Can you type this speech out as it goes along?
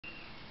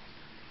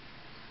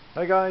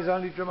Hi guys,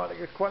 Andy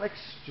Dramatic Aquatics.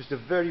 Just a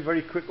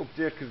very quick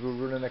update because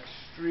we're running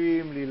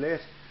extremely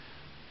late.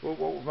 But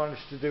what we've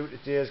managed to do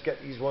today is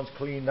get these ones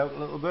cleaned out a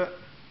little bit.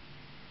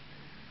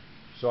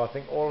 So I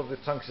think all of the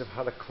tanks have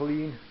had a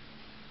clean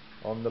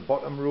on the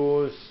bottom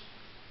rows.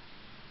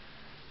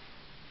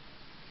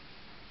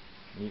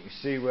 And you can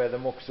see where the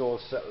muck's all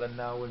settling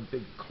now in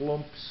big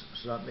clumps,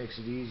 so that makes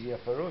it easier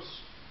for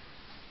us.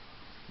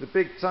 The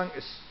big tank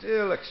is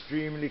still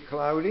extremely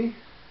cloudy.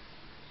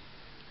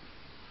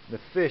 The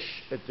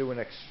fish are doing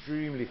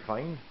extremely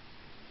fine.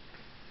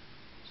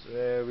 So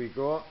there we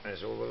go,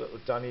 there's all the little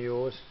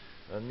Danios,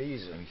 and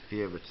these are my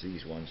favourites,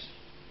 these ones.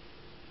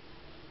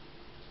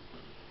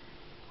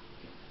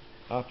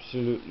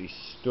 Absolutely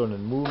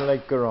stunning,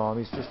 moonlight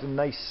gouramis, just a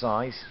nice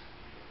size.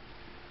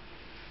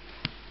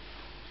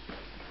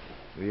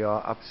 They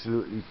are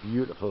absolutely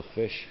beautiful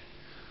fish.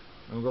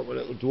 And we've got the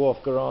little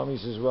dwarf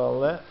gouramis as well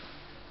there.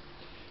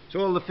 So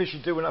all the fish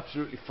are doing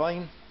absolutely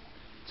fine.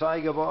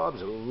 Tiger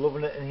barbs are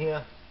loving it in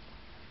here,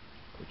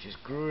 which is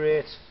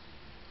great.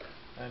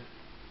 And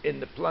in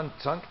the plant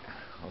tank,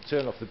 I'll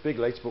turn off the big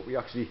lights, but we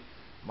actually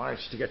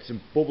managed to get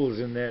some bubbles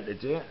in there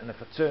today. And if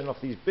I turn off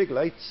these big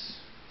lights,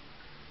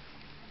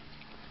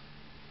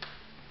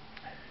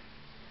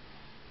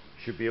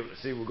 you should be able to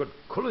see we've got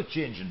colour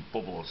changing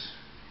bubbles.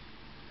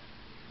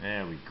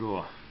 There we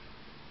go.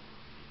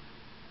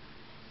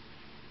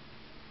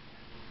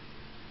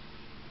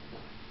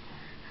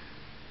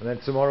 And then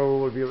tomorrow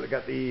we'll be able to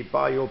get the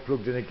bio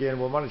plugged in again.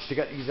 We'll manage to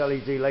get these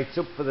LED lights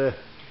up for the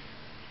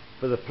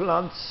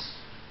plants,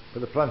 for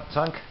the plant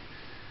tank.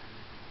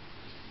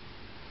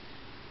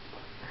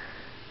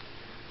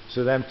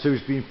 So them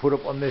two's been put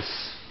up on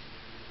this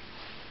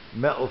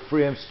metal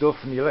frame stuff,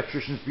 and the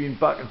electrician's been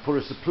back and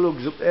put us the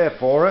plugs up there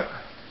for it.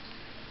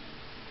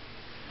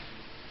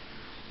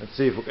 Let's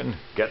see if we can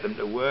get them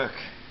to work.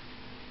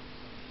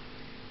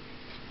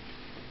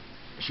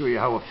 Show you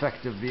how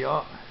effective they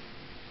are.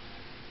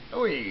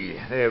 Oh,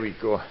 there we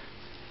go.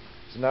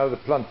 So now the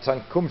plant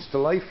tank comes to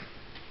life.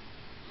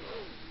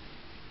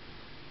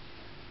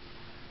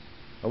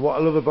 And what I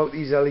love about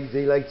these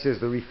LED lights is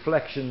the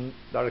reflection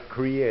that it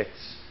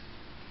creates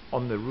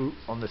on the roof,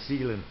 on the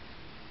ceiling.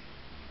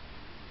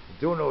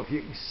 I don't know if you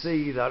can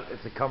see that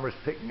if the camera's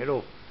picking it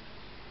up,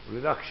 but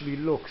it actually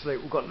looks like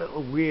we've got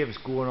little waves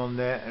going on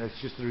there, and it's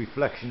just the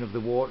reflection of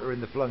the water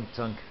in the plant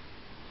tank.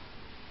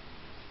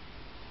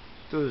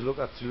 It does look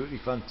absolutely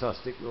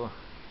fantastic though.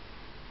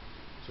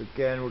 So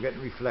again, we're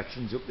getting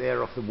reflections up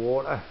there off the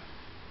water,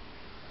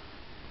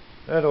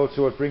 and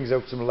also it brings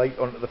out some light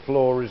onto the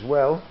floor as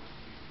well.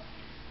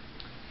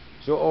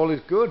 So all is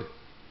good.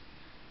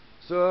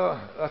 So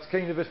that's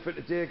kind of it for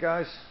today,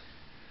 guys.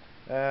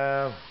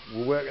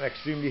 We're working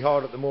extremely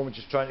hard at the moment,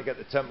 just trying to get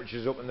the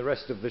temperatures up in the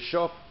rest of the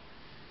shop.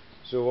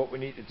 So what we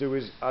need to do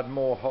is add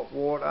more hot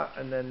water,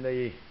 and then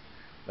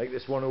like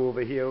this one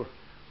over here,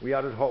 we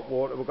added hot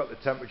water, we've got the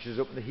temperatures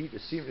up, and the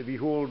heaters seem to be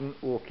holding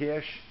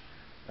okay-ish.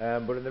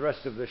 But in the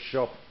rest of the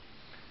shop,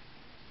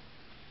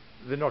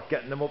 they're not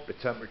getting them up to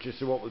temperature.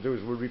 So what we'll do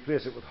is we'll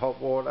replace it with hot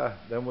water,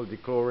 then we'll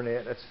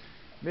dechlorinate it,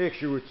 make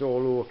sure it's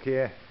all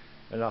okay,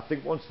 and I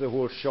think once the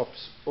whole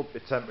shop's up to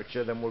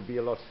temperature, then we'll be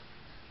a lot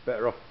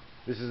better off.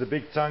 This is the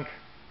big tank.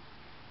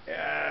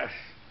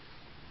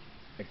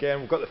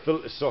 Again, we've got the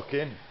filter sock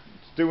in,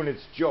 it's doing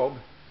its job.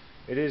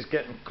 It is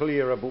getting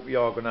clearer, but we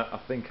are gonna, I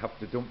think, have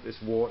to dump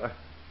this water,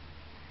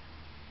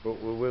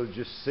 but we will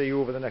just see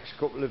over the next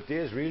couple of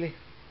days really.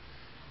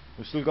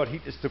 We've still got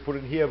heaters to put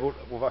in here, but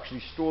we've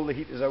actually stole the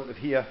heaters out of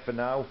here for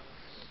now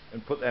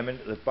and put them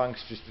into the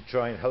banks just to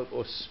try and help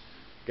us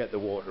get the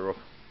water up.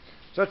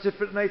 So that's it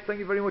for tonight. Thank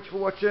you very much for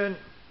watching.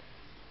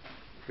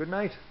 Good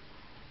night.